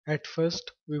At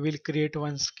first we will create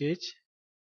one sketch.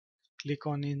 Click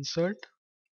on Insert,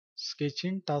 Sketch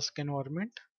in Task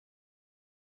Environment,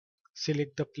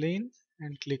 select the plane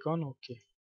and click on OK.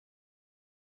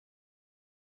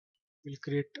 We'll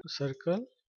create a circle,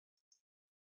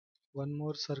 one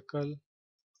more circle,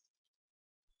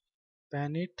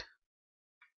 pan it,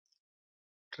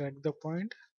 drag the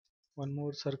point, one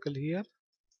more circle here.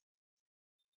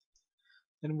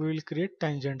 Then we will create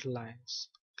tangent lines.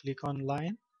 Click on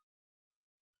line,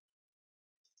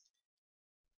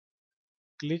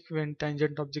 click when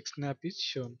tangent object snap is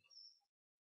shown.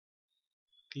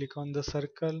 Click on the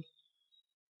circle,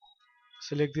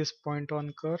 select this point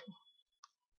on curve,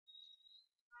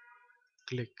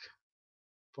 click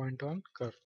point on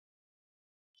curve,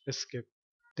 escape.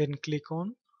 Then click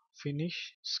on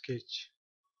finish sketch.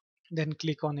 Then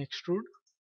click on extrude.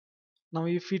 Now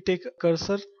if we take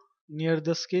cursor near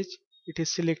the sketch, it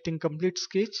is selecting complete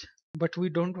sketch, but we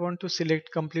don't want to select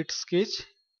complete sketch.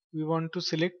 We want to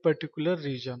select particular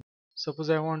region. Suppose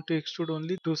I want to extrude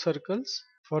only two circles.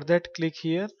 For that, click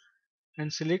here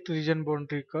and select region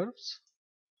boundary curves.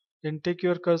 Then take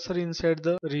your cursor inside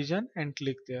the region and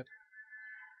click there.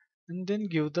 And then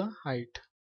give the height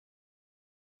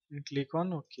and click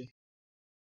on OK.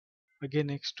 Again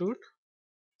extrude.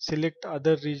 Select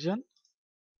other region.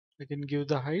 Again give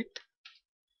the height.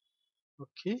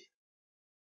 OK.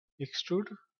 Extrude.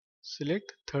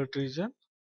 Select third region.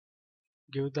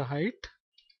 Give the height.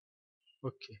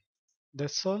 OK.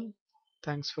 That's all.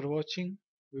 Thanks for watching.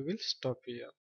 We will stop here.